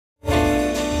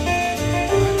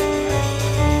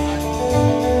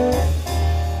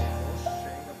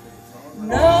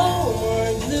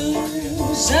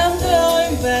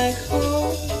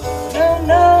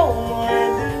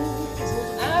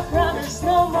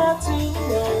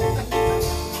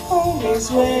is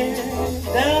where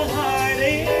the heart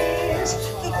is.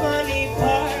 The funny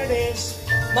part is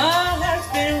my heart's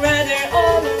been right there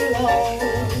all along.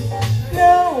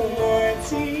 No more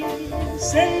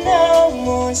tears and no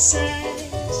more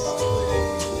sighs,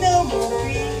 no more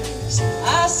fears.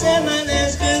 I said my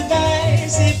last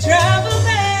goodbyes. If travel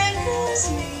back was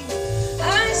me,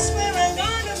 I swear I'm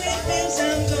gonna make this.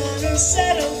 I'm gonna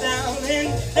settle down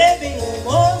and there be no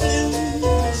more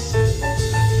blues.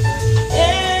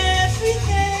 Every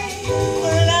day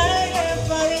when I am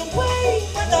far away,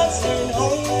 my thoughts turn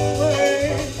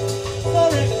homeward,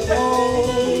 forever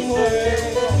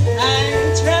homeward.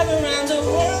 I travel around the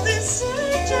world in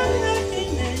search of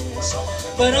happiness,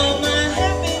 but all my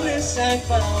happiness I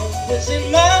found was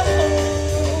in my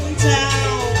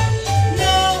hometown.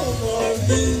 No more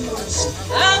blues,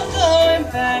 I'm going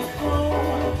back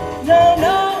home. No,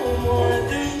 no more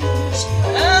blues,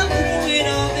 I'm through with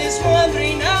all this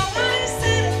wandering. Now I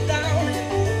settle down,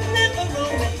 never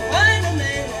roam and find a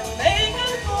man and make a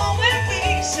home where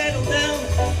we settle down.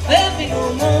 There'll be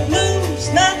no more blues,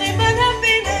 nothing but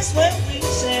happiness when we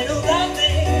settle down.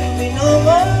 There'll be no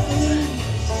more blues.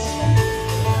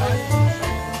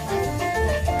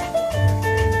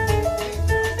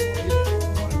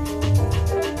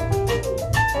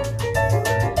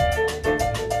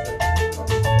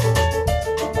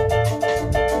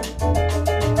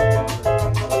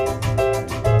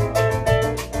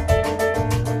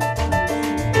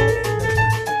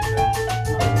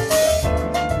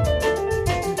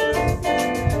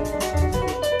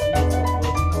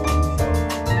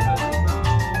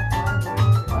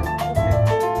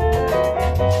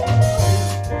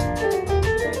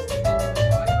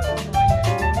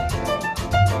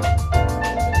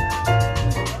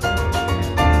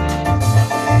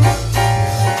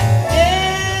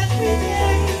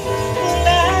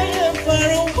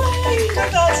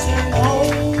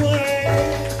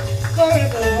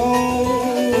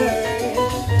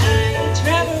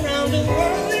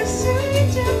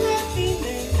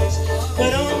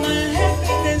 But all my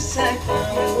happiness I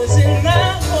found was in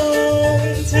my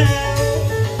hometown.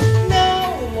 No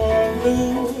more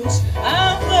blues,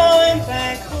 I'm going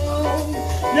back home.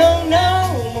 No, no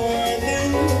more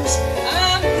blues,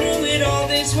 I'm through with all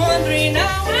this wandering.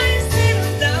 Now I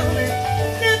settle down and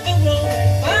never roam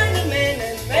and find a man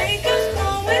and make a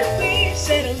home when we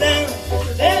settle down.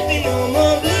 There'll be no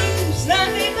more blues,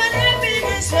 nothing but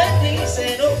happiness when we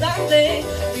settle down.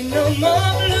 There'll be no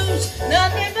more blues,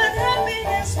 nothing but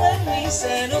happiness when we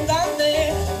settle down.